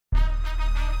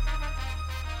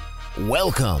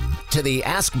Welcome to the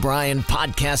Ask Brian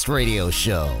podcast radio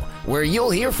show, where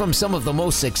you'll hear from some of the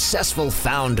most successful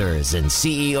founders and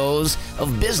CEOs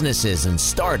of businesses and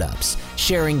startups,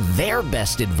 sharing their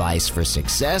best advice for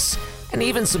success and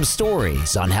even some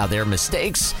stories on how their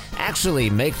mistakes actually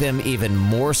make them even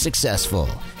more successful.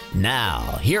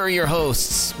 Now, here are your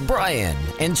hosts, Brian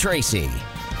and Tracy.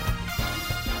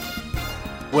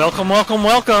 Welcome, welcome,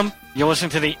 welcome. You're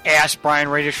listening to the Ask Brian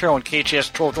radio show on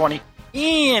KHS 1220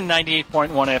 and 98.1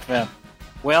 FM.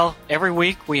 Well, every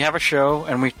week we have a show,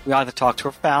 and we either talk to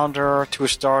a founder, to a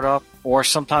startup, or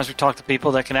sometimes we talk to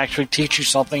people that can actually teach you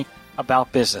something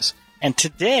about business. And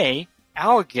today,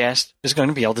 our guest is going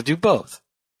to be able to do both.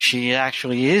 She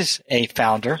actually is a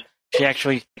founder. She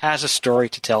actually has a story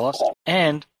to tell us,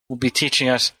 and will be teaching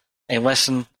us a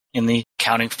lesson in the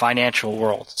accounting financial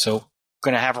world. So we're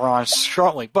going to have her on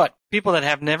shortly. But people that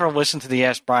have never listened to the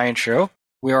Ask Brian show,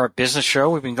 we are a business show.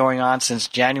 We've been going on since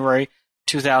January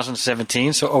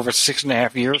 2017, so over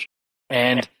 6.5 years.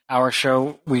 And our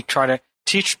show, we try to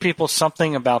teach people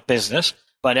something about business,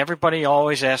 but everybody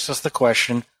always asks us the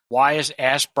question, why is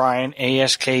Ask Brian,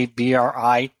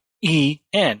 A-S-K-B-R-I-E-N?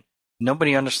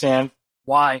 Nobody understands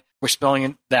why we're spelling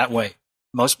it that way.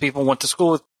 Most people went to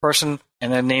school with a person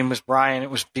and their name was Brian. It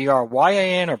was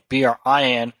B-R-Y-A-N or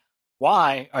B-R-I-N.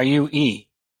 Why are you E?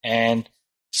 And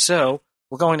so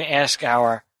we're going to ask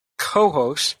our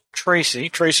co-host, Tracy.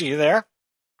 Tracy, you there?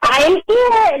 I am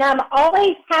here, and I'm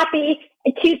always happy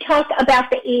to talk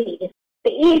about the E's.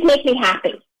 The E's make me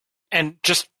happy. And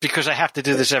just because I have to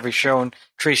do this every show, and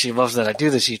Tracy loves that I do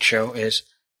this each show, is,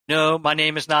 no, my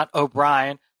name is not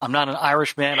O'Brien. I'm not an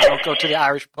Irishman. I don't go to the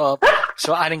Irish pub,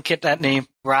 so I didn't get that name,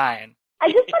 Brian.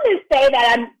 I just wanted to say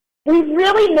that we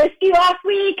really missed you last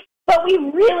week, but we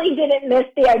really didn't miss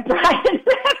the O'Brien.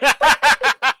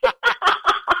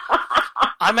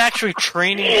 I'm actually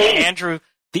training Andrew,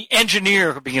 the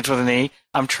engineer who begins with an E.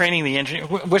 I'm training the engineer.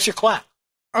 What's your clap?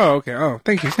 Oh, okay. Oh,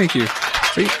 thank you. See,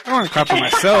 I want to clap for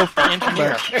myself.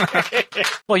 Engineer.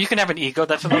 Well, you can have an ego.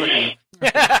 That's another E.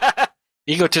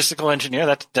 Egotistical engineer.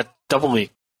 That's double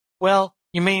E. Well,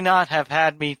 you may not have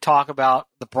had me talk about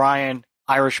the Brian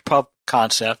Irish pub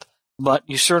concept, but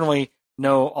you certainly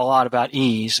know a lot about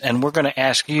E's, and we're going to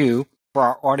ask you, for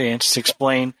our audience, to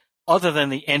explain, other than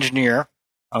the engineer,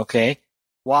 okay,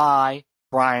 why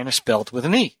Brian is spelled with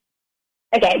an E.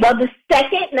 Okay, well, the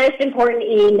second most important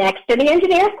E next to the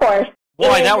engineer, of course.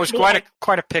 Boy, that was quite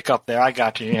a pickup there. I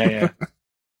got you. Yeah.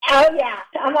 Oh, yeah.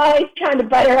 I'm always trying to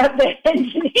butter up the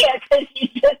engineer because you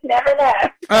just never know.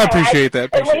 I appreciate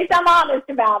that. At least I'm honest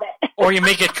about it. Or you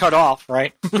may get cut off,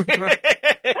 right?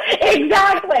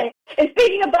 Exactly. And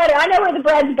speaking of butter, I know where the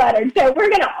bread's buttered, so we're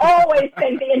going to always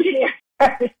thank the engineer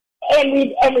first. And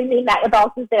we mean that with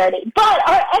all sincerity. But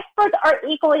our experts are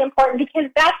equally important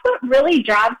because that's what really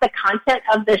drives the content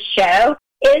of the show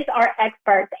is our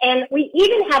experts. And we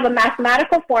even have a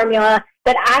mathematical formula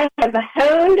that I have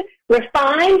honed,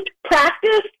 refined,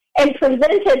 practiced, and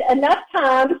presented enough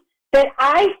times that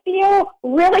I feel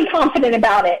really confident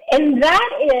about it. And that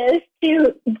is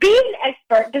to be an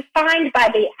expert defined by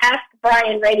the Ask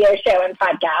Brian radio show and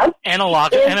podcast. And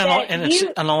it's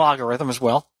an logarithm as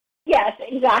well. Yes,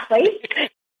 exactly.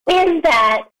 Is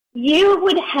that you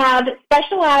would have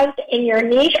specialized in your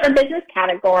niche or business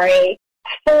category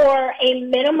for a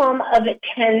minimum of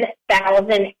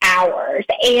 10,000 hours.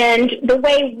 And the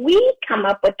way we come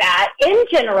up with that, in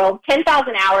general,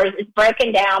 10,000 hours is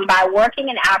broken down by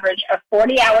working an average of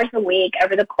 40 hours a week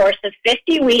over the course of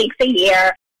 50 weeks a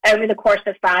year over the course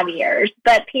of 5 years.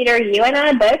 But, Peter, you and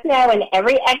I both know, and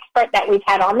every expert that we've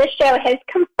had on the show has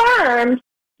confirmed,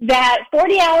 that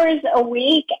 40 hours a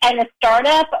week and a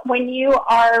startup when you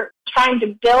are trying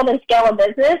to build and scale a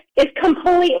business is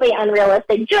completely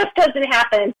unrealistic. Just doesn't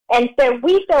happen. And so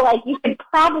we feel like you could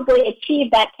probably achieve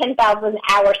that 10,000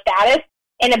 hour status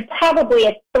in probably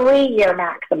a 3-year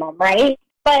maximum, right?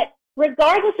 But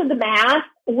regardless of the math,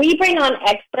 we bring on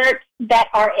experts that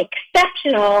are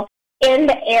exceptional in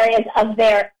the areas of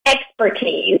their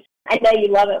expertise. I know you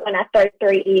love it when I throw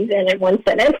 3 E's in one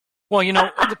sentence. Well,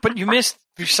 but you missed,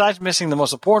 besides missing the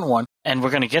most important one, and we're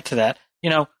going to get to that,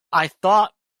 I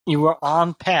thought you were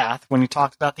on path when you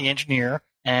talked about the engineer,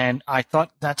 and I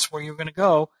thought that's where you were going to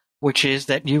go, which is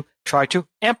that you try to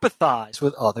empathize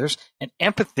with others, and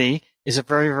empathy is a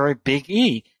very, very big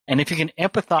E. And if you can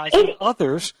empathize with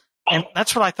others, and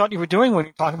that's what I thought you were doing when you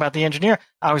were talking about the engineer,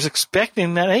 I was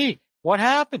expecting that, hey, what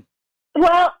happened?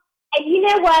 Well, you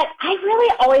know what? I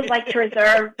really always like to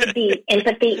reserve the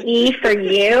empathy E for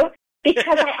you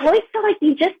because I always feel like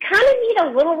you just kind of need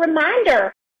a little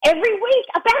reminder every week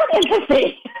about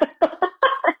empathy.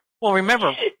 Well,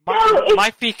 remember,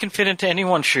 my feet can fit into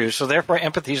anyone's shoes, so therefore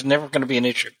empathy is never going to be an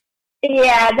issue.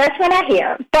 Yeah, that's what I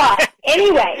hear. But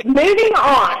anyway, moving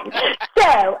on.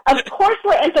 So, of course,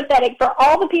 we're empathetic for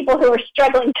all the people who are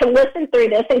struggling to listen through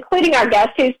this, including our guest,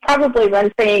 who's probably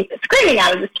run screaming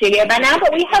out of the studio by now,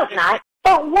 but we hope not.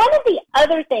 But one of the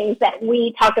other things that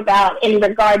we talk about in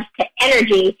regards to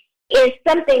energy is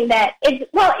something that is,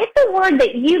 well, it's a word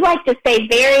that you like to say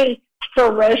very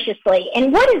ferociously.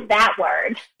 And what is that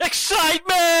word? Excitement!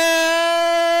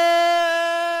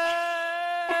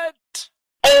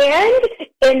 And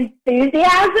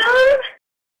enthusiasm?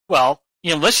 Well,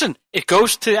 listen, it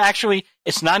goes to actually,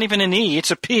 it's not even an E,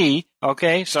 it's a P,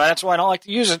 okay? So that's why I don't like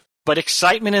to use it. But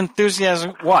excitement,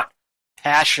 enthusiasm, what?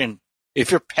 Passion.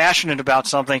 If you're passionate about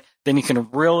something, then you can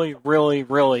really, really,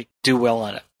 really do well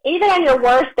on it. Even on your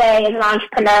worst day as an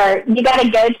entrepreneur, you got to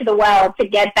go to the well to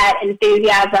get that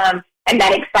enthusiasm and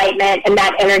that excitement and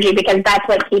that energy, because that's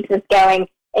what keeps us going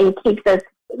and keeps us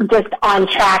just on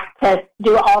track to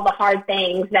do all the hard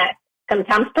things that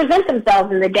sometimes present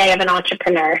themselves in the day of an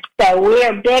entrepreneur. So we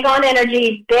are big on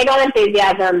energy, big on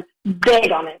enthusiasm, big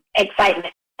on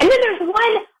excitement. And then there's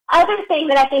one other thing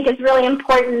that I think is really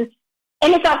important,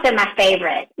 and it's also my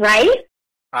favorite, right?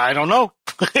 I don't know.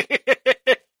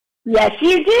 Yes,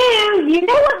 you do. You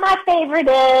know what my favorite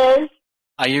is.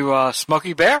 Are you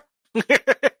Smokey Bear?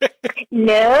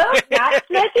 No, not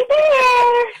Smokey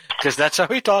Bear. Because that's how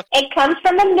we talk. It comes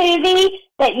from a movie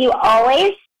that you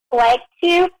always like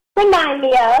to remind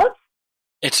me of.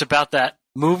 It's about that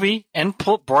movie and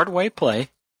Broadway play.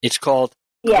 It's called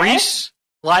Grease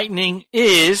Lightning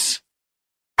is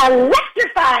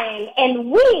Electrifying,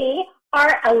 and we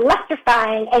are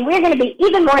electrifying, and we're going to be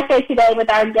even more so today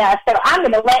with our guest. So I'm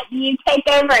going to let you take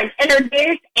over and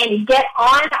introduce and get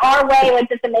on our way with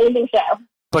this amazing show.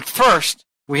 But first,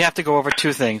 we have to go over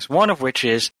two things. One of which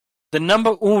is the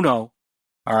number uno,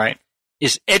 all right,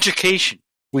 is education.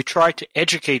 We try to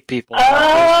educate people.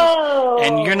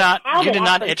 And you did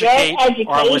not educate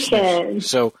our listeners.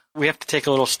 So we have to take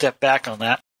a little step back on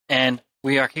that. And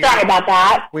we are here. Sorry about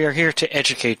that. We are here to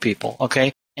educate people,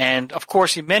 okay? And, of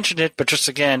course, you mentioned it, but just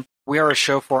again, we are a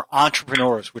show for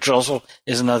entrepreneurs, which also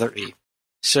is another E.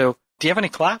 So, do you have any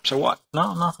claps or what?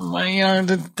 No, nothing.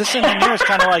 This engineer is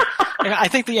kind of like, I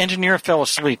think the engineer fell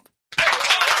asleep.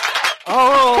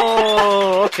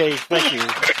 Oh, okay. Thank you.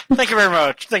 Thank you very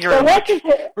much. Thank you very much.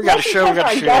 We got a show. We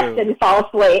got a show. Guest didn't fall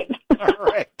asleep. All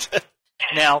right.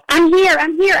 Now, I'm here.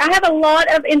 I have a lot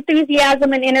of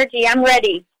enthusiasm and energy. I'm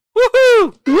ready.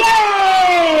 Woohoo! Yay!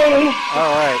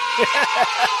 All right.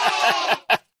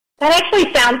 That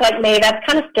actually sounds like me. That's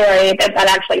kind of scary, but that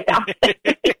actually sounds like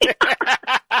me.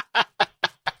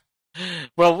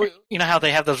 Well, you know how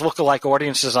they have those lookalike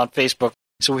audiences on Facebook,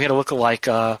 so we had a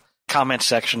lookalike comment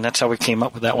section. That's how we came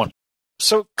up with that one.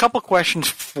 So, a couple questions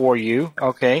for you,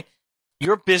 okay?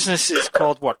 Your business is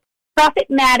called what? Profit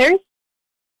Matters.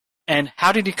 And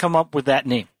how did you come up with that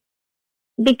name?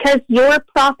 Because your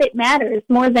profit matters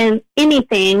more than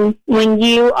anything when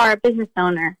you are a business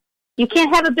owner. You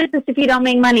can't have a business if you don't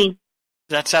make money.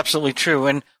 That's absolutely true.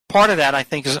 And part of that, I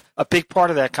think, is a big part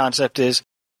of that concept is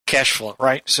cash flow,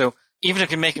 right? So even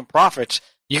if you're making profits,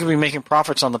 you can be making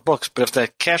profits on the books, but if the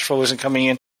cash flow isn't coming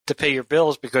in to pay your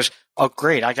bills because, oh,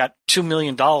 great, I got $2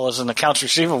 million in accounts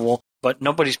receivable, but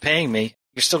nobody's paying me,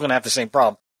 you're still going to have the same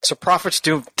problem. So profits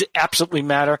do absolutely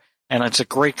matter, and it's a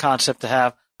great concept to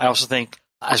have. I also think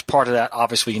as part of that,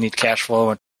 obviously, you need cash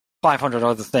flow and 500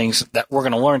 other things that we're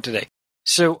going to learn today.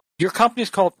 So your company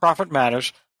is called Profit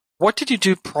Matters. What did you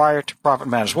do prior to Profit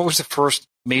Matters? What was the first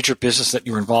major business that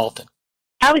you were involved in?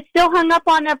 I was still hung up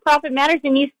on Profit Matters,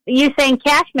 and you saying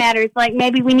Cash Matters, like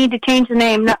maybe we need to change the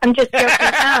name. No, I'm just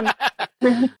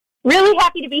joking. Really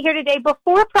happy to be here today.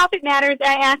 Before Profit Matters,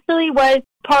 I actually was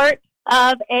part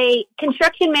of a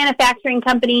construction manufacturing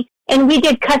company, and we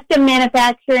did custom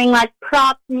manufacturing like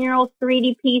props, murals,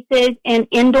 3D pieces, and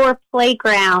indoor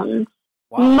playgrounds,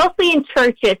 mostly in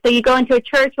churches. So you go into a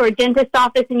church or a dentist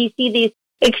office, and you see these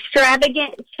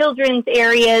extravagant children's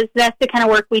areas. That's the kind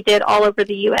of work we did all over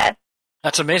the U.S.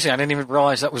 That's amazing. I didn't even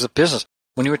realize that was a business.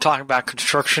 When you were talking about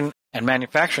construction and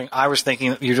manufacturing, I was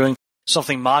thinking that you're doing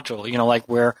something modular, like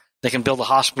where they can build a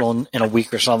hospital in a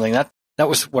week or something. That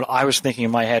was what I was thinking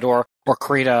in my head, or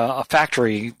create a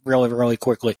factory really, really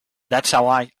quickly. That's how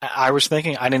I was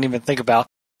thinking. I didn't even think about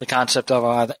the concept of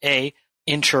either A,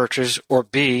 in churches, or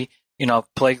B,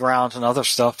 playgrounds and other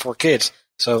stuff for kids.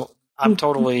 So I'm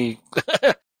totally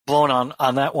blown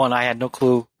on that one. I had no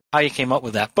clue how you came up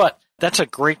with that. But that's a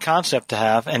great concept to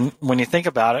have. And when you think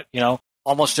about it,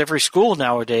 almost every school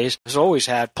nowadays has always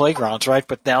had playgrounds, right?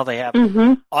 But now they have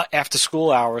after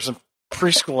school hours and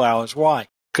preschool hours. Why?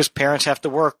 because parents have to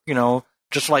work,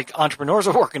 just like entrepreneurs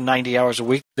are working 90 hours a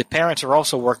week. The parents are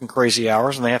also working crazy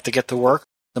hours, and they have to get to work,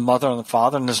 the mother and the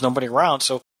father, and there's nobody around.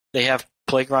 So they have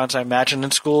playgrounds, I imagine,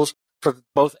 in schools for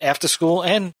both after school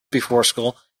and before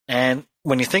school. And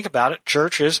when you think about it,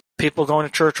 churches, people going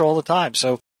to church all the time.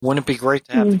 So wouldn't it be great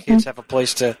to have the kids have a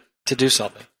place to do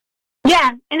something?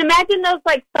 Yeah, and imagine those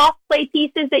like soft play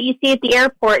pieces that you see at the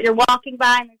airport. You're walking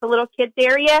by and there's a little kids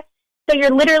area. So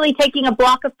you're literally taking a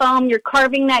block of foam, you're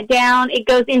carving that down, it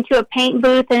goes into a paint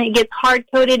booth and it gets hard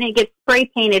coated and it gets spray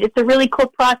painted. It's a really cool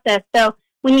process. So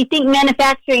when you think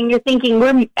manufacturing, you're thinking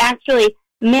we're actually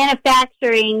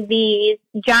manufacturing these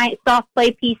giant soft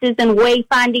play pieces and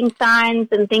wayfinding signs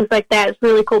and things like that. It's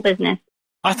really cool business.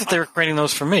 I thought they were creating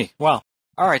those for me. Wow.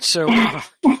 All right, so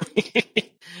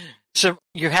so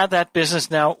you had that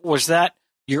business. Now, was that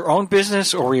your own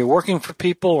business, or were you working for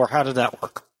people, or how did that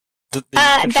work?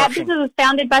 That business was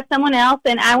founded by someone else,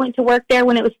 and I went to work there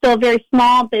when it was still a very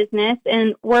small business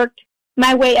and worked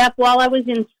my way up while I was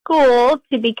in school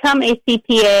to become a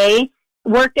CPA,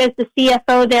 worked as the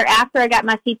CFO there after I got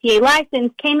my CPA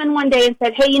license, came in one day and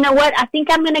said, hey, you know what? I think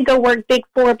I'm going to go work Big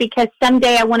Four because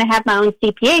someday I want to have my own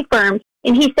CPA firm.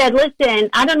 And he said, listen,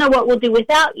 I don't know what we'll do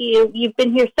without you. You've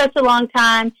been here such a long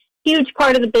time, huge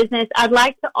part of the business. I'd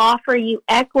like to offer you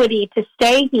equity to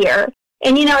stay here.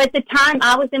 And, at the time,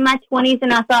 I was in my 20s,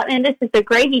 and I thought, man, this is a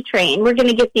gravy train. We're going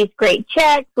to get these great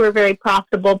checks. We're a very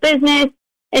profitable business.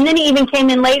 And then he even came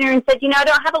in later and said, I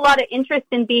don't have a lot of interest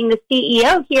in being the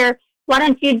CEO here. Why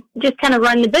don't you just kind of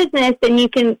run the business, and you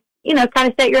can, kind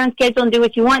of set your own schedule and do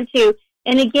what you want to.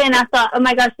 And again, I thought, oh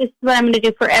my gosh, this is what I'm going to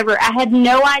do forever. I had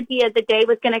no idea the day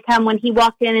was going to come when he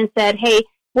walked in and said, hey,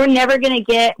 we're never going to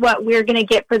get what we're going to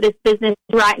get for this business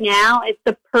right now. It's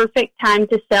the perfect time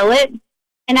to sell it.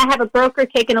 And I have a broker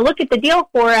taking a look at the deal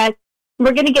for us.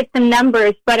 We're going to get some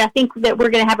numbers, but I think that we're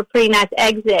going to have a pretty nice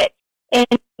exit. And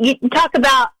you talk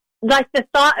about, like, the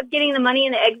thought of getting the money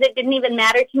and the exit didn't even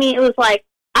matter to me. It was like,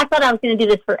 I thought I was going to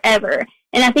do this forever.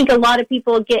 And I think a lot of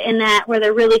people get in that where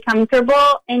they're really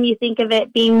comfortable, and you think of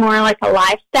it being more like a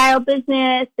lifestyle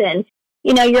business, and,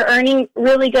 you're earning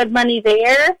really good money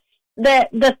there.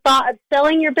 The thought of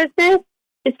selling your business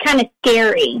is kind of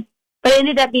scary, but it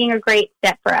ended up being a great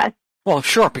step for us. Well,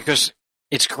 sure, because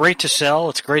it's great to sell.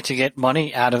 It's great to get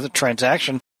money out of the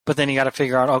transaction. But then you got to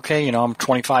figure out, okay, I'm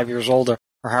 25 years older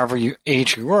or however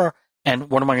age you were, and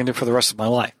what am I going to do for the rest of my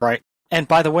life, right? And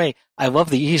by the way, I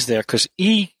love the E's there because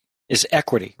E is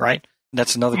equity, right?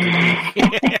 That's another good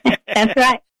E. That's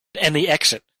right. And the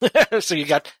exit. So you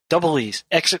got double E's,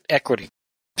 exit, equity.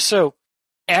 So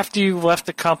after you left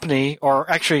the company, or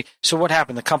actually, so what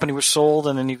happened? The company was sold,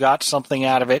 and then you got something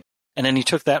out of it, and then you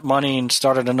took that money and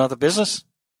started another business?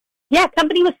 Yeah,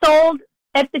 company was sold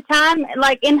at the time.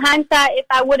 Like, in hindsight, if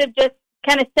I would have just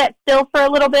kind of sat still for a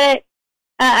little bit,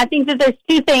 I think that there's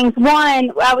two things.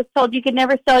 One, I was told you could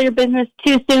never sell your business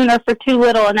too soon or for too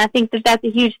little, and I think that that's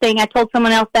a huge thing. I told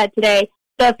someone else that today.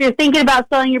 So if you're thinking about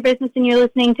selling your business and you're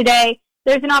listening today,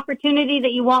 there's an opportunity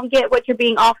that you won't get what you're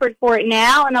being offered for it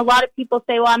now. And a lot of people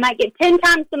say, well, I might get 10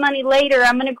 times the money later.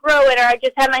 I'm going to grow it, or I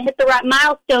just haven't hit the right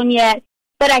milestone yet.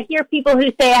 But I hear people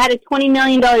who say I had a $20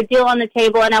 million deal on the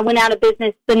table and I went out of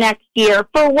business the next year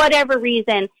for whatever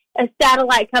reason, a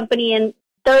satellite company, and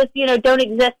those, don't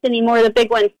exist anymore, the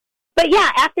big ones. But yeah,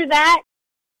 after that,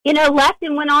 left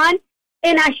and went on.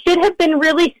 And I should have been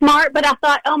really smart, but I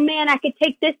thought, oh man, I could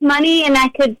take this money and I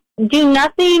could do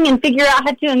nothing and figure out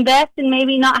how to invest and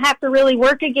maybe not have to really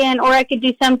work again, or I could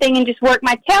do something and just work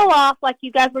my tail off like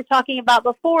you guys were talking about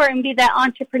before and be that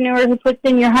entrepreneur who puts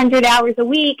in your 100 hours a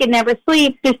week and never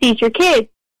sleeps, who sees your kids.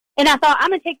 And I thought, I'm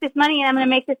going to take this money and I'm going to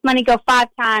make this money go 5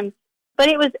 times. But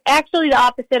it was actually the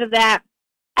opposite of that.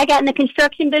 I got in the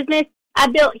construction business. I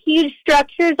built huge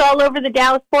structures all over the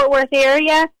Dallas-Fort Worth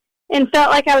area and felt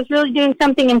like I was really doing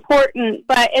something important.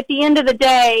 But at the end of the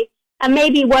day, I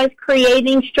maybe was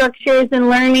creating structures and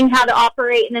learning how to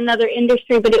operate in another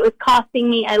industry, but it was costing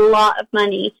me a lot of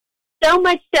money. So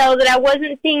much so that I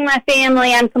wasn't seeing my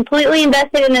family. I'm completely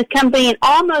invested in this company and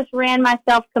almost ran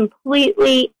myself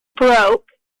completely broke.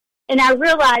 And I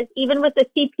realized, even with a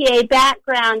CPA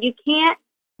background, you can't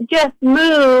just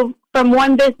move from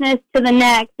one business to the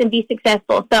next and be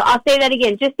successful. So I'll say that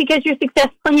again. Just because you're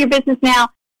successful in your business now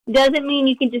doesn't mean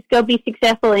you can just go be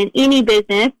successful in any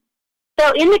business.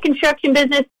 So in the construction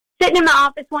business, sitting in my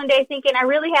office one day thinking, I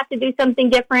really have to do something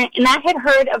different. And I had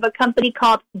heard of a company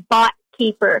called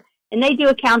BotKeeper, and they do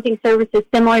accounting services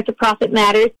similar to Profit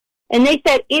Matters. And they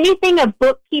said anything a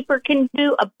bookkeeper can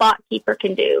do, a BotKeeper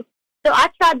can do. So I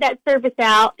tried that service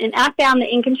out, and I found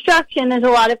that in construction, there's a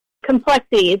lot of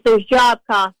complexities. There's job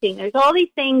costing. There's all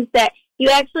these things that you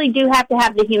actually do have to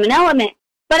have the human element.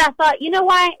 But I thought, you know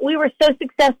why we were so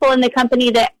successful in the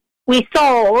company that we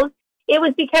sold? It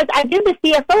was because I did the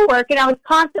CFO work, and I was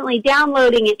constantly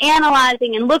downloading and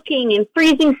analyzing and looking and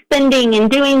freezing spending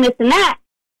and doing this and that.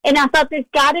 And I thought there's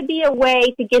got to be a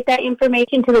way to get that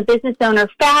information to the business owner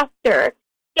faster.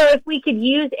 So if we could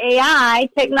use AI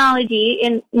technology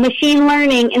and machine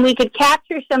learning, and we could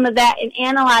capture some of that and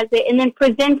analyze it and then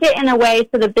present it in a way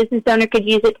so the business owner could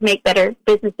use it to make better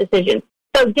business decisions.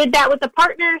 So did that with a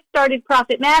partner, started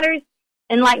Profit Matters,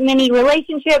 and like many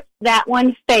relationships, that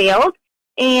one failed.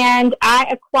 And I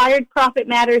acquired Profit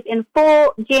Matters in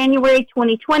full January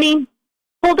 2020,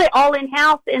 pulled it all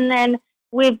in-house, and then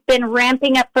we've been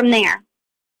ramping up from there.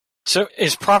 So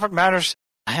is Profit Matters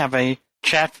have a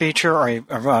chat feature or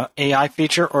a AI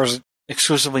feature, or is it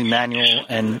exclusively manual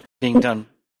and being done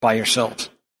by yourselves?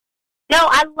 No,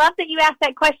 I love that you asked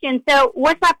that question. So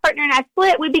once my partner and I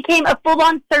split, we became a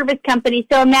full-on service company.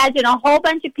 So imagine a whole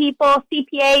bunch of people,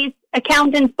 CPAs,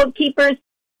 accountants, bookkeepers,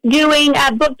 doing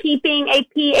bookkeeping,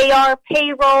 AP, AR,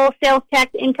 payroll, sales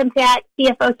tax, income tax,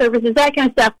 CFO services, that kind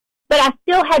of stuff. But I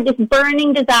still had this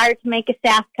burning desire to make a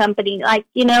SaaS company. Like,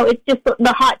 you know, it's just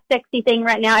the hot, sexy thing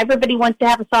right now. Everybody wants to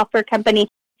have a software company.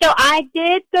 So I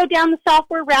did go down the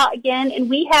software route again, and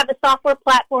we have a software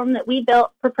platform that we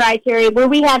built proprietary where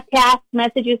we have tasks,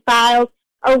 messages, files,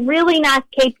 a really nice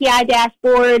KPI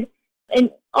dashboard,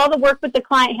 and all the work with the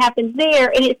client happens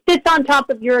there, and it sits on top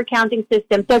of your accounting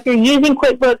system. So if you're using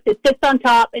QuickBooks, it sits on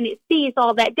top, and it sees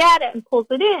all that data and pulls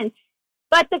it in.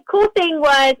 But the cool thing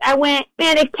was I went,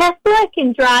 man, if Tesla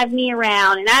can drive me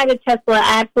around, and I have a Tesla,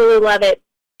 I absolutely love it,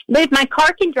 but if my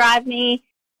car can drive me,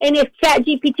 and if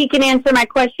ChatGPT can answer my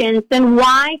questions, then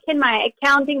why can my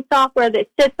accounting software that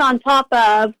sits on top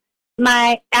of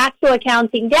my actual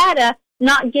accounting data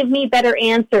not give me better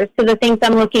answers to the things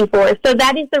I'm looking for? So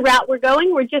that is the route we're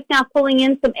going. We're just now pulling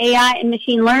in some AI and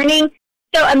machine learning.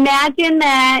 So imagine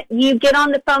that you get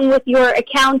on the phone with your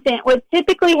accountant. What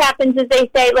typically happens is they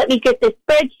say, let me get this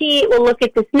spreadsheet. We'll look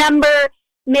at this number.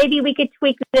 Maybe we could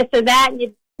tweak this or that, and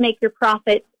you make your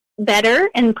profits better,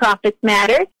 and profits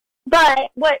matter. But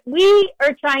what we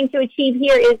are trying to achieve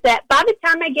here is that by the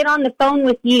time I get on the phone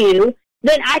with you,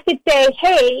 then I could say,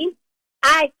 hey,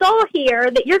 I saw here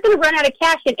that you're going to run out of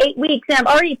cash in 8 weeks, and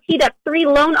I've already teed up 3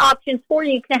 loan options for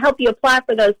you. Can I help you apply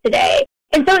for those today?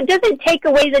 And so it doesn't take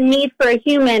away the need for a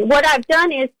human. What I've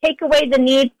done is take away the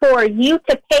need for you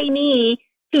to pay me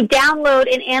to download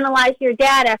and analyze your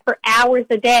data for hours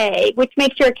a day, which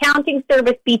makes your accounting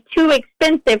service be too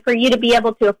expensive for you to be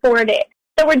able to afford it.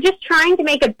 So we're just trying to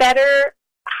make a better,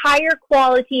 higher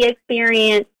quality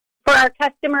experience for our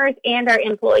customers and our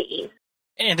employees.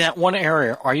 In that one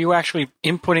area, are you actually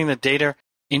inputting the data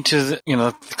into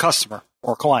the customer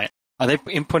or client? Are they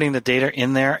inputting the data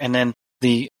in there, and then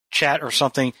the chat or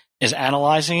something is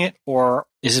analyzing it, or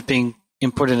is it being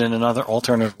inputted in another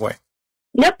alternative way?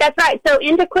 Nope, that's right. So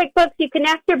into QuickBooks, you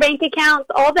connect your bank accounts.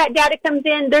 All that data comes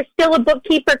in. There's still a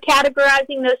bookkeeper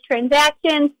categorizing those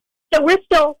transactions. So we're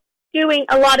still doing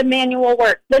a lot of manual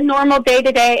work, the normal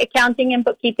day-to-day accounting and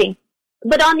bookkeeping.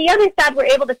 But on the other side, we're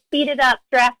able to speed it up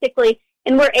drastically,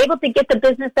 and we're able to get the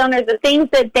business owners the things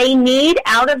that they need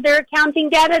out of their accounting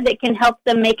data that can help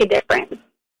them make a difference.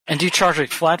 And do you charge a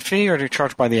flat fee, or do you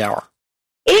charge by the hour?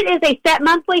 It is a set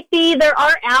monthly fee. There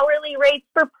are hourly rates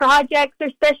for projects or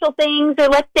special things, or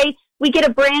let's say we get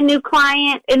a brand new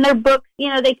client and their books,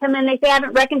 they come in, they say, I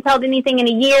haven't reconciled anything in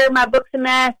a year, my book's a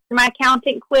mess, my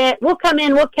accountant quit. We'll come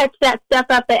in, we'll catch that stuff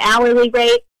up at hourly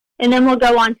rate, and then we'll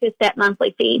go on to a set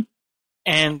monthly fee.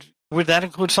 And would that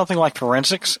include something like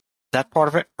forensics, that part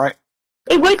of it, right?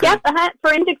 It would, yes.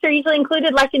 Forensics are usually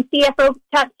included, like in CFO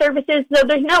type services. So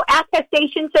there's no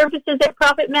attestation services at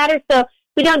Profit Matters, so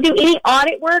we don't do any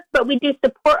audit work, but we do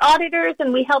support auditors,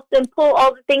 and we help them pull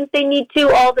all the things they need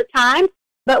to all the time.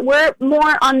 But we're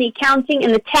more on the accounting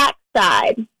and the tax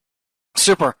side.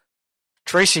 Super.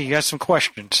 Tracy, you got some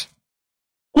questions.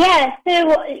 Yeah,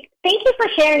 so thank you for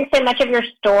sharing so much of your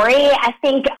story. I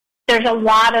think there's a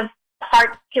lot of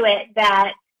parts to it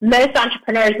that most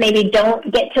entrepreneurs maybe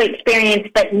don't get to experience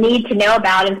but need to know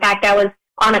about. In fact, I was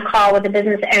on a call with a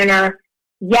business owner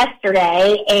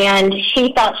yesterday, and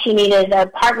she thought she needed a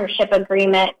partnership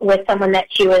agreement with someone that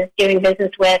she was doing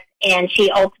business with, and she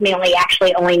ultimately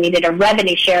actually only needed a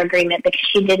revenue share agreement because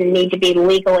she didn't need to be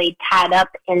legally tied up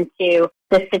into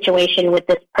this situation with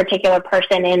this particular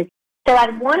person. And so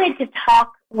I wanted to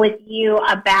talk with you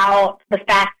about the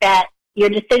fact that your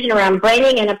decision around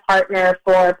bringing in a partner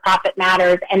for Profit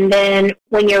Matters, and then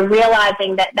when you're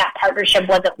realizing that that partnership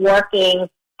wasn't working,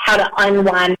 how to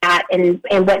unwind that and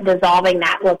what dissolving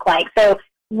that looked like. So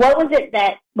what was it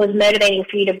that was motivating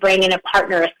for you to bring in a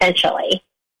partner essentially?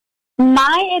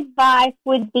 My advice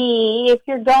would be, if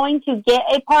you're going to get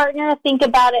a partner, think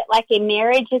about it like a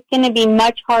marriage. It's going to be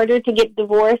much harder to get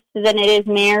divorced than it is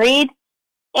married.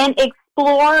 And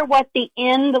explore what the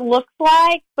end looks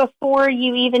like before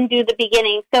you even do the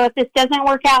beginning. So if this doesn't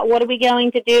work out, what are we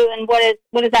going to do? And what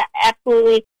does that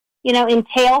absolutely,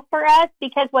 entail for us?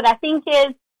 Because what I think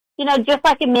is, just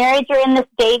like in marriage, you're in this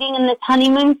dating and this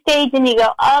honeymoon stage and you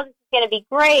go, oh, this is going to be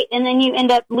great. And then you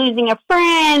end up losing a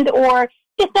friend or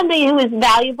just somebody who is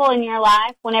valuable in your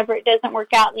life whenever it doesn't work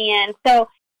out in the end. So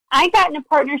I got in a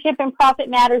partnership in Profit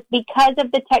Matters because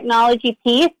of the technology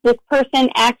piece. This person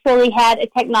actually had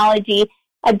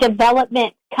a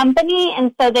development company,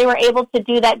 and so they were able to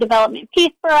do that development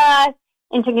piece for us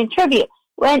and to contribute.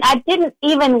 When I didn't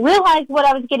even realize what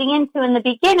I was getting into in the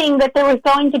beginning, that there was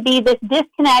going to be this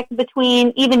disconnect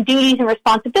between even duties and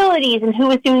responsibilities and who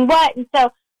was doing what. And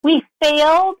so we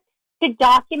failed to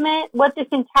document what this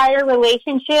entire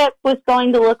relationship was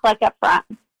going to look like up front.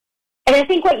 And I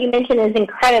think what you mentioned is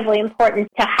incredibly important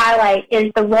to highlight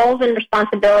is the roles and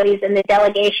responsibilities and the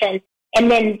delegation, and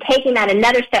then taking that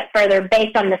another step further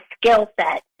based on the skill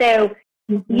set. So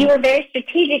you were very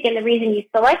strategic in the reason you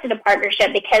selected a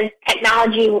partnership, because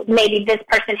technology, maybe this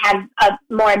person had a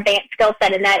more advanced skill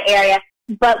set in that area.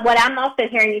 But what I'm also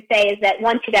hearing you say is that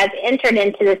once you guys entered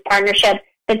into this partnership,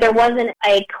 that there wasn't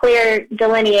a clear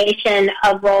delineation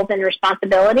of roles and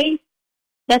responsibilities.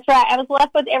 That's right. I was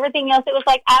left with everything else. It was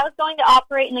like I was going to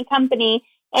operate in the company,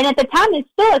 and at the time it's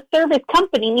still a service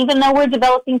company, even though we're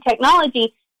developing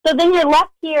technology. So then you're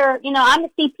left here, I'm a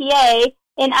CPA,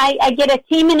 and I get a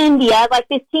team in India, like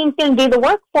this team's going to do the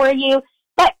work for you.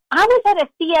 But I was at a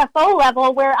CFO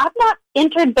level where I've not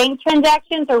entered bank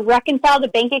transactions or reconciled a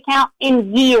bank account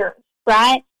in years,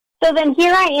 right? So then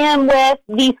here I am with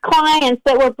these clients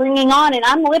that we're bringing on, and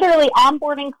I'm literally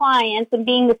onboarding clients and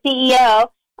being the CEO.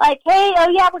 Like, hey, oh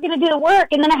yeah, we're going to do the work.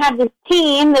 And then I have this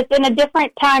team that's in a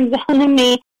different time zone than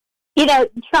me,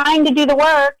 trying to do the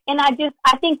work. And I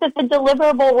think that the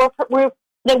deliverable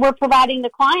that we're providing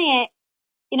the client,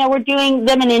 we're doing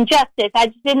them an injustice. I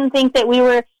just didn't think that we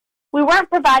weren't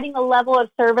providing the level of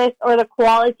service or the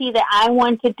quality that I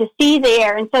wanted to see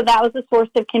there. And so that was a source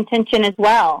of contention as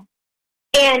well.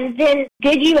 And then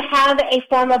did you have a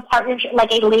form of partnership,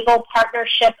 like a legal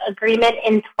partnership agreement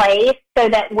in place, so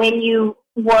that when you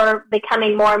were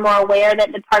becoming more and more aware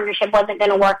that the partnership wasn't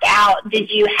going to work out, did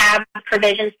you have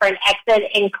provisions for an exit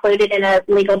included in a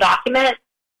legal document?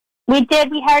 We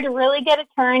did. We hired a really good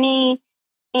attorney,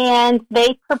 and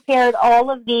they prepared all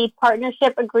of the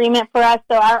partnership agreement for us,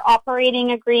 so our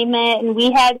operating agreement, and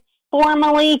we had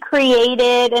formally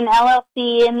created an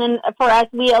LLC, and then for us,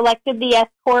 we elected the S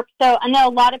Corp. So I know a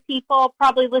lot of people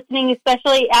probably listening,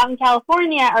 especially out in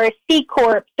California, are a C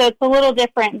Corp, so it's a little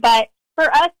different. But for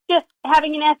us, just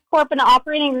having an S Corp and an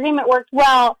operating agreement worked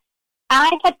well.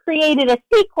 I had created a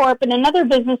C Corp in another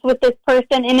business with this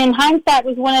person, and in hindsight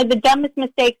was one of the dumbest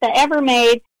mistakes I ever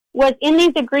made. Was in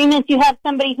these agreements, you have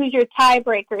somebody who's your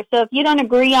tiebreaker. So if you don't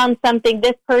agree on something,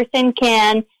 this person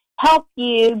can help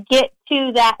you get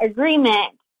to that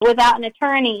agreement without an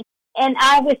attorney. And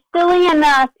I was silly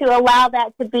enough to allow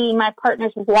that to be my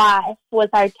partner's wife was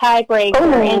our tiebreaker.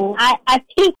 And I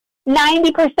think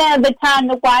 90% of the time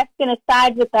the wife's going to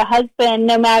side with the husband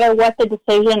no matter what the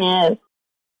decision is.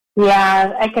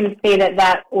 Yeah, I can see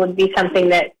that would be something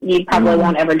that you probably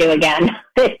won't ever do again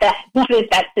if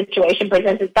that situation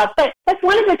presents itself. But that's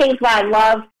one of the things why I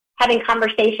love having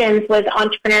conversations with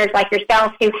entrepreneurs like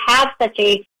yourself who have such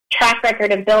a track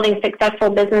record of building successful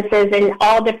businesses in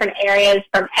all different areas,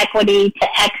 from equity to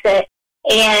exit.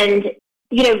 And,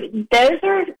 those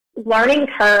are learning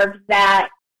curves that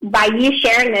by you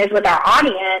sharing those with our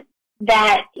audience,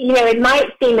 that, it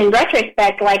might seem in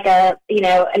retrospect like an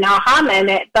aha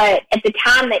moment, but at the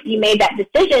time that you made that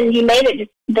decision, you made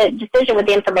the decision with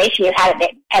the information you had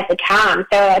at the time.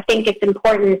 So I think it's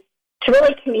important to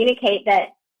really communicate that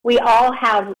we all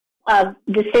have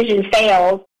decision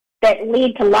fails that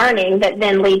lead to learning, that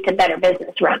then lead to better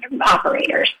business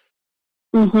operators.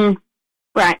 Mm-hmm.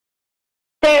 Right.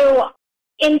 So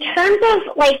in terms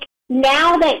of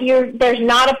now that there's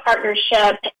not a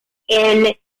partnership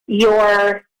in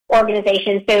your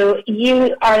organization, so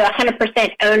you are the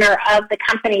 100% owner of the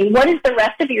company, what does the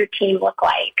rest of your team look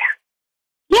like?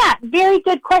 Yeah, very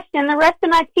good question. The rest of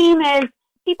my team is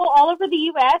people all over the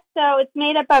U.S., so it's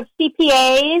made up of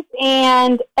CPAs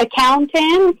and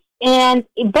accountants and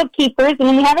bookkeepers, and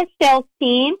then we have a sales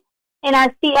team and our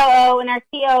COO, and our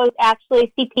COO is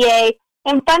actually a CPA.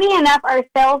 And funny enough, our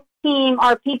sales team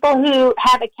are people who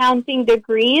have accounting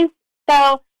degrees.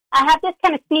 So I have this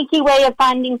kind of sneaky way of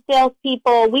finding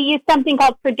salespeople. We use something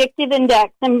called predictive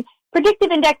index, and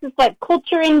predictive index is like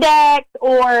culture index,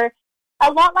 or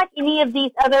a lot like any of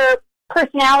these other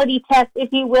personality tests, if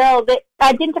you will, that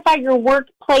identify your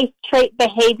workplace trait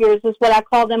behaviors is what I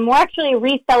call them. We're actually a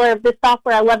reseller of this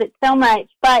software. I love it so much,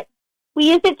 but we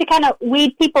use it to kind of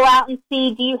weed people out and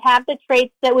see, do you have the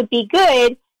traits that would be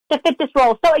good to fit this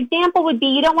role? So example would be,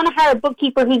 you don't want to hire a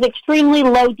bookkeeper who's extremely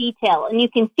low detail, and you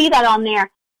can see that on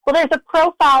there. Well, there's a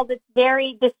profile that's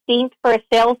very distinct for a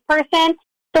salesperson.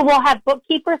 So we'll have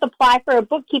bookkeepers apply for a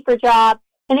bookkeeper job,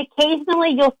 and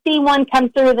occasionally you'll see one come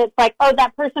through that's like, oh,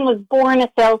 that person was born a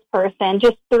salesperson,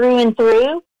 just through and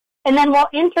through. And then we'll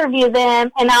interview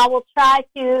them, and I will try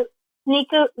to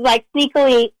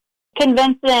sneakily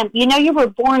convince them, you were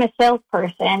born a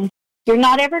salesperson. You're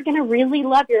not ever going to really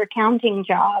love your accounting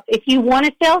job. If you want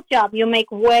a sales job, you'll make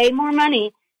way more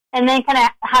money. And then kind of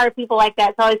hire people like that.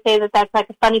 So I always say that that's like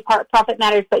a funny part, Profit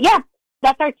Matters. But yeah,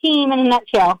 that's our team in a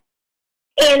nutshell.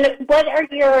 And what are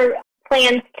your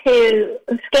plans to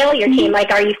scale your team? Like,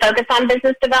 are you focused on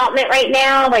business development right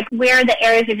now? Like, where are the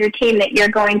areas of your team that you're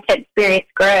going to experience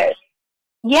growth?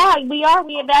 Yeah, we are.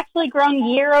 We have actually grown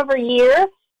year over year,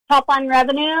 top line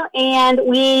revenue, and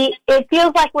it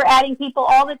feels like we're adding people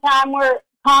all the time. We're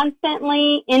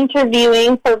constantly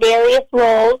interviewing for various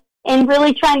roles and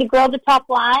really trying to grow the top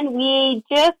line. We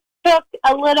just took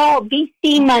a little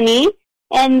VC money,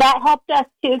 and that helped us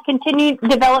to continue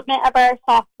development of our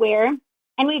software.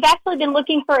 And we've actually been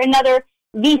looking for another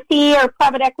VC or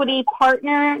private equity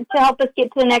partner to help us get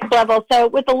to the next level. So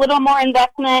with a little more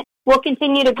investment, we'll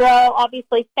continue to grow,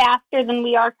 obviously faster than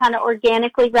we are kind of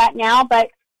organically right now.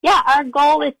 But yeah, our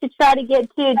goal is to try to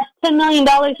get to $10 million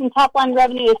in top line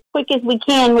revenue as quick as we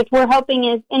can, which we're hoping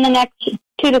is in the next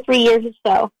 2 to 3 years or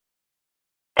so.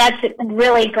 That's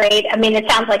really great. I mean, it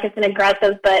sounds like it's an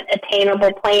aggressive but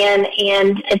attainable plan,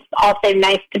 and it's also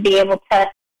nice to be able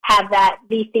to have that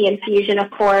VC infusion,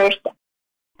 of course.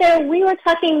 So we were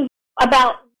talking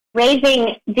about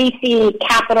raising VC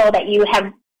capital that you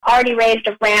have already raised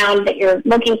a round, that you're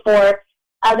looking for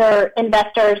other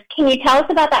investors. Can you tell us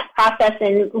about that process,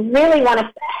 and really want to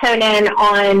hone in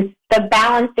on the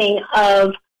balancing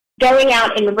of going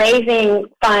out and raising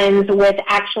funds with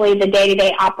actually the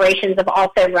day-to-day operations of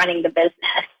also running the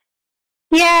business?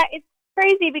 Yeah, it's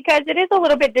crazy because it is a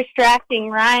little bit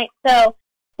distracting, right? So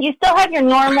you still have your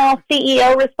normal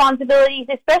CEO responsibilities,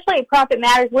 especially at Profit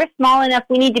Matters. We're small enough,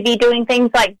 we need to be doing things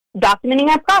like documenting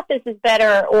our processes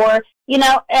better, or,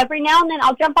 every now and then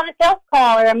I'll jump on a sales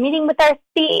call or a meeting with our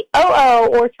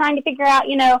COO, or trying to figure out,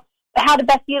 how to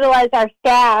best utilize our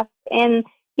staff. And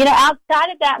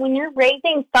outside of that, when you're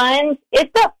raising funds,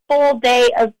 it's a full day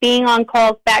of being on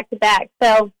calls back to back.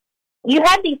 So you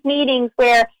have these meetings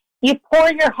where you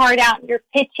pour your heart out and you're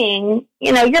pitching,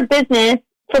 your business.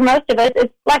 For most of us,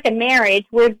 it's like a marriage.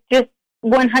 We're just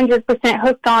 100%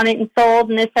 hooked on it and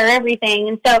sold, and it's our everything.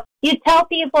 And so you tell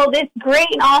people this great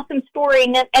and awesome story,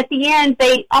 and at the end,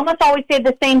 they almost always say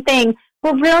the same thing.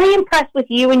 We're really impressed with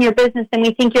you and your business, and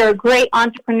we think you're a great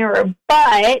entrepreneur,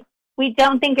 but we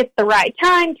don't think it's the right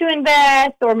time to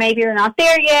invest, or maybe you're not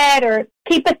there yet, or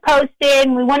keep us posted,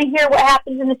 and we want to hear what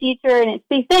happens in the future, and it's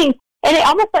these things. And it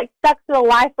almost like sucks the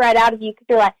life right out of you, because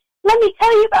you're like, let me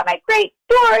tell you about my great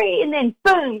story, and then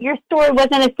boom, your story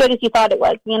wasn't as good as you thought it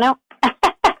was,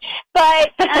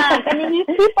 But, and then you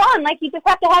keep on, like you just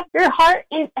have to have your heart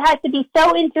has to be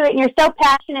so into it, and you're so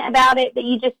passionate about it that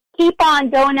you just keep on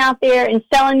going out there and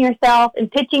selling yourself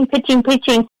and pitching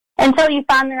until you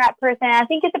find the right person. And I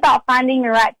think it's about finding the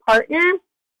right partner,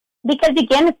 because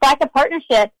again, it's like a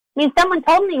partnership. I mean, someone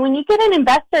told me, when you get an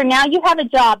investor, now you have a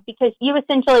job, because you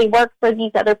essentially work for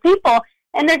these other people,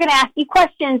 and they're going to ask you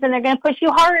questions, and they're going to push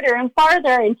you harder and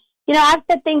farther. And, I've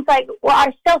said things like, well,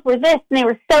 our sales were this, and they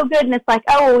were so good. And it's like,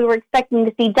 oh, well, we were expecting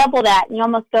to see double that. And you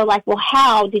almost go like, well,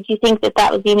 how did you think that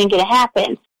was even going to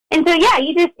happen? And so, yeah,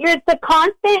 it's a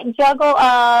constant juggle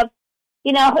of,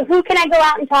 who can I go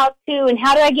out and talk to, and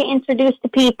how do I get introduced to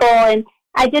people? And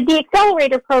I did the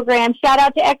accelerator program. Shout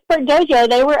out to Expert Dojo.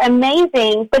 They were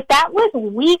amazing. But that was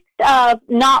weeks of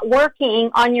not working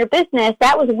on your business.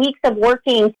 That was weeks of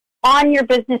working on your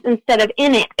business instead of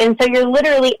in it. And so you're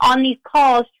literally on these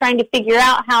calls trying to figure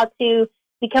out how to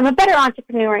become a better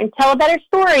entrepreneur and tell a better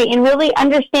story and really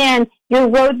understand your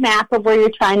roadmap of where you're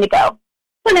trying to go.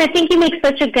 And I think you make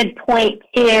such a good point,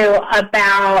 too,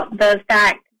 about the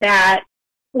fact that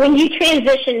when you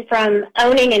transition from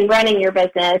owning and running your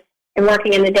business and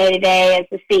working in the day-to-day as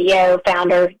the CEO,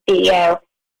 founder, CEO,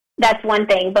 that's one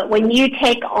thing. But when you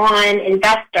take on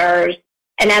investors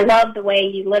And I love the way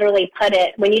you literally put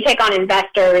it. When you take on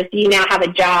investors, you now have a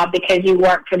job because you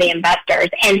work for the investors.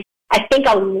 And I think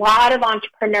a lot of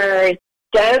entrepreneurs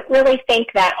don't really think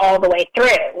that all the way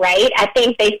through, right? I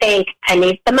think they think, I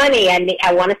need the money,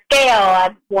 I want to scale,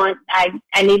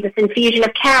 I need this infusion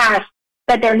of cash,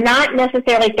 but they're not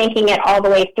necessarily thinking it all the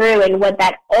way through and what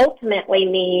that ultimately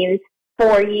means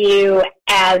for you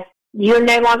as you're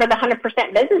no longer the 100%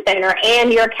 business owner,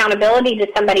 and your accountability to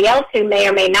somebody else who may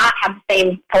or may not have the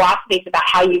same philosophies about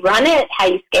how you run it, how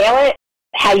you scale it,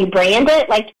 how you brand it.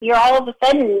 Like, you're all of a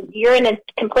sudden, you're in a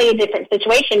completely different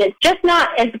situation. It's just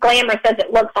not as glamorous as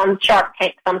it looks on Shark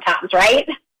Tank sometimes, right?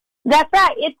 That's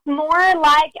right. It's more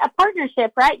like a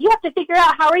partnership, right? You have to figure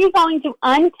out, how are you going to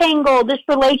untangle this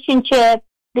relationship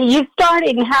that you've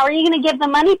started, and how are you going to give the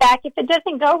money back if it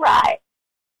doesn't go right?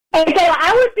 Okay, well,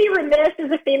 I would be remiss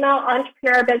as a female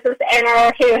entrepreneur business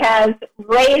owner who has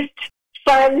raised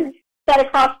funds set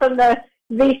across from the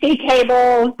VC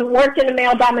tables, worked in a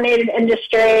male-dominated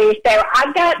industry. So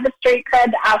I've got the street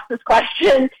cred to ask this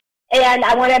question, and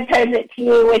I want to pose it to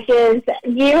you, which is,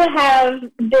 you have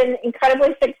been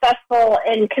incredibly successful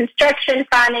in construction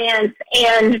finance,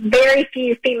 and very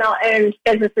few female-owned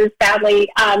businesses, sadly,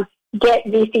 get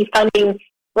VC funding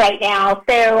right now.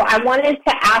 So I wanted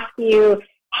to ask you,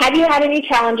 have you had any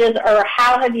challenges, or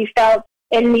how have you felt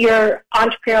in your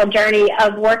entrepreneurial journey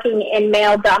of working in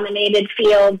male-dominated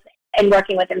fields and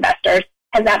working with investors?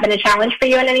 Has that been a challenge for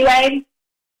you in any way?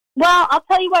 Well, I'll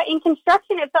tell you what, in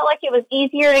construction, it felt like it was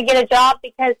easier to get a job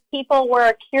because people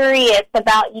were curious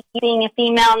about you being a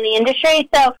female in the industry.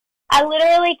 So I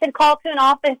literally could call to an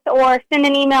office or send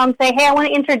an email and say, hey, I want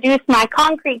to introduce my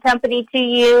concrete company to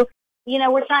you. You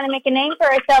know, we're trying to make a name for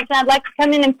ourselves, and I'd like to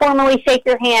come in and formally shake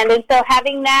your hand. And so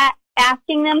having that,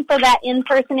 asking them for that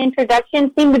in-person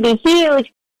introduction seemed to be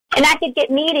huge, and I could get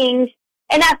meetings.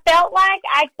 And I felt like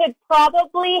I could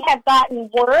probably have gotten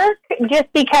work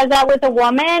just because I was a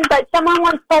woman, but someone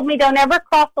once told me, don't ever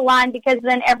cross the line because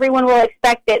then everyone will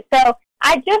expect it. So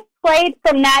I just played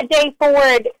from that day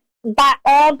forward by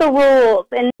all the rules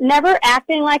and never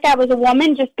acting like I was a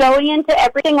woman, just going into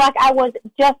everything like I was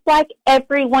just like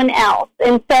everyone else.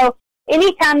 And so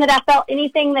anytime that I felt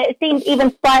anything that seemed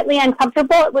even slightly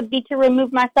uncomfortable, it would be to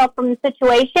remove myself from the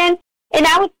situation. And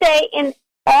I would say in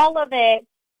all of it,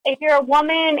 if you're a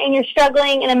woman and you're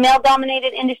struggling in a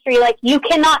male-dominated industry, like, you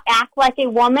cannot act like a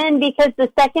woman, because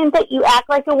the second that you act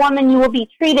like a woman, you will be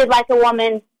treated like a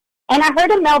woman. And I heard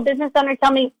a male business owner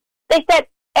tell me, they said,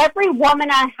 every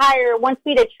woman I hire wants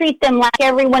me to treat them like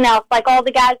everyone else, like all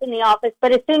the guys in the office.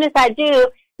 But as soon as I do,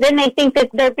 then they think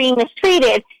that they're being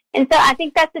mistreated. And so I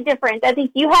think that's the difference. I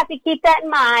think you have to keep that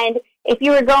in mind. If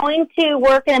you are going to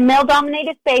work in a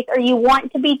male-dominated space, or you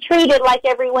want to be treated like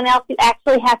everyone else, you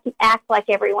actually have to act like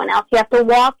everyone else. You have to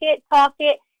walk it, talk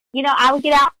it. You know, I would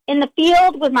get out in the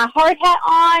field with my hard hat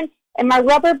on and my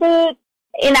rubber boots,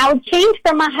 and I would change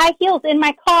from my high heels in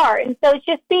my car. And so it's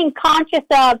just being conscious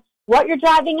of what you're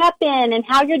driving up in and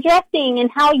how you're dressing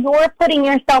and how you're putting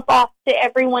yourself off to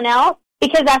everyone else,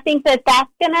 because I think that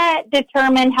that's going to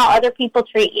determine how other people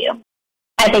treat you.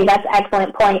 I think that's an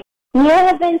excellent point. You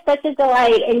have been such a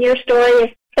delight, and your story is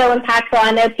so impactful.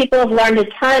 I know people have learned a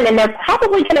ton, and they're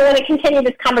probably going to want to continue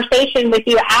this conversation with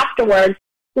you afterwards.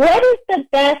 What is the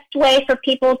best way for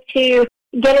people to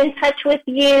get in touch with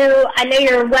you? I know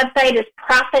your website is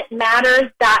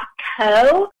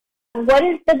profitmatters.co. What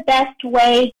is the best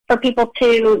way for people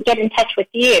to get in touch with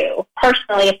you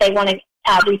personally if they want to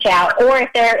reach out, or if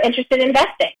they're interested in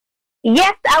investing?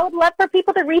 Yes, I would love for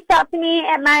people to reach out to me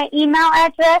at my email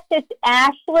address. It's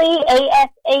Ashley,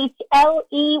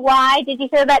 ASHLEY. Did you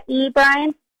hear that E,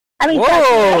 Brian? I mean,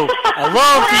 whoa! I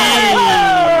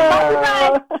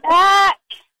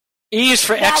love E. E is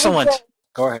for excellent.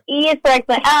 Go ahead. E is for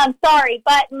excellent. Sorry,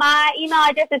 but my email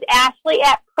address is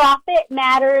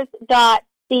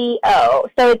ashley@profitmatters.co.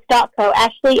 So it's .co.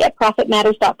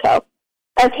 Ashley@profitmatters.co.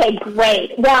 Okay,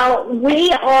 great. Well,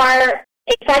 we are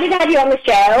excited to have you on the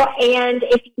show, and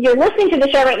if you're listening to the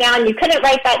show right now and you couldn't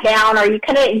write that down, or you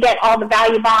couldn't get all the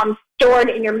value bombs stored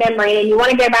in your memory, and you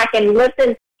want to go back and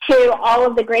listen to all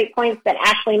of the great points that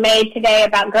Ashley made today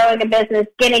about growing a business,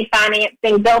 getting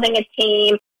financing, building a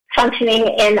team, functioning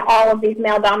in all of these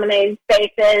male-dominated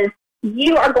spaces,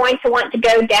 you are going to want to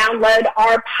go download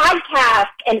our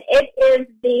podcast, and it is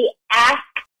the Ask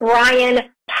Brian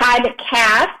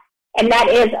podcast. And that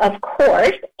is, of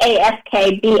course,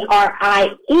 ASKBRIEN.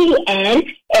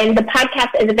 And the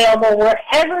podcast is available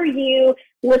wherever you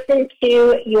listen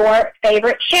to your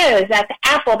favorite shows. That's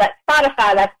Apple, that's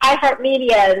Spotify, that's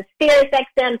iHeartMedia,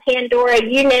 SiriusXM, Pandora,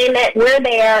 you name it, we're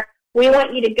there. We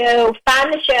want you to go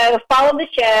find the show, follow the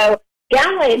show,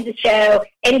 download the show,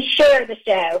 and share the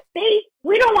show. See,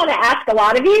 we don't want to ask a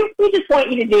lot of you. We just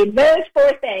want you to do those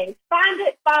 4 things. Find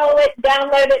it, follow it,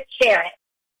 download it, share it.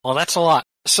 Well, that's a lot.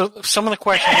 So some of the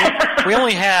questions, we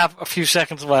only have a few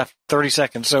seconds left, 30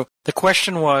 seconds. So the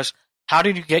question was, how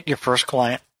did you get your first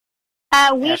client?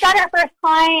 We got our first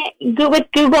client with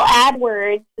Google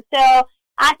AdWords. So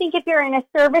I think if you're in a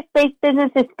service-based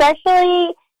business,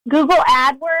 especially, Google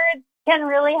AdWords can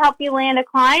really help you land a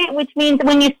client, which means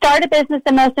when you start a business,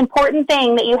 the most important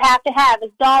thing that you have to have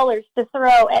is dollars to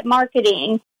throw at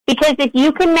marketing. Because if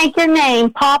you can make your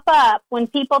name pop up when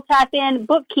people type in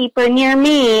bookkeeper near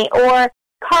me or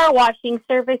car washing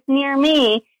service near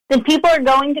me, then people are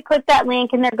going to click that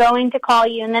link and they're going to call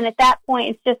you. And then at that point,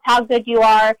 it's just how good you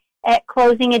are at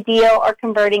closing a deal or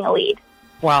converting a lead.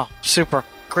 Wow, super.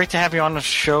 Great to have you on the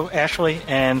show, Ashley.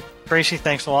 And Tracy,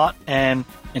 thanks a lot. And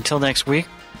until next week,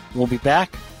 we'll be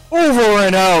back. Over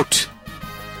and out.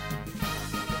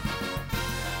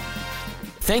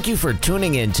 Thank you for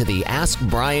tuning in to the Ask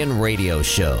Brian radio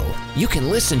show. You can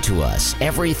listen to us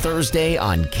every Thursday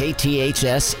on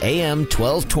KTHS AM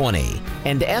 1220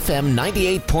 and FM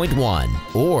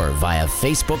 98.1 or via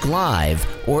Facebook Live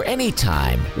or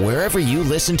anytime wherever you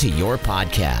listen to your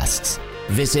podcasts.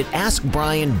 Visit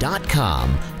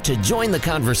AskBrian.com to join the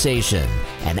conversation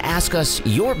and ask us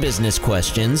your business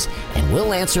questions, and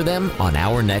we'll answer them on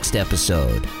our next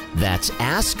episode. That's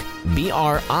AskBrien.com.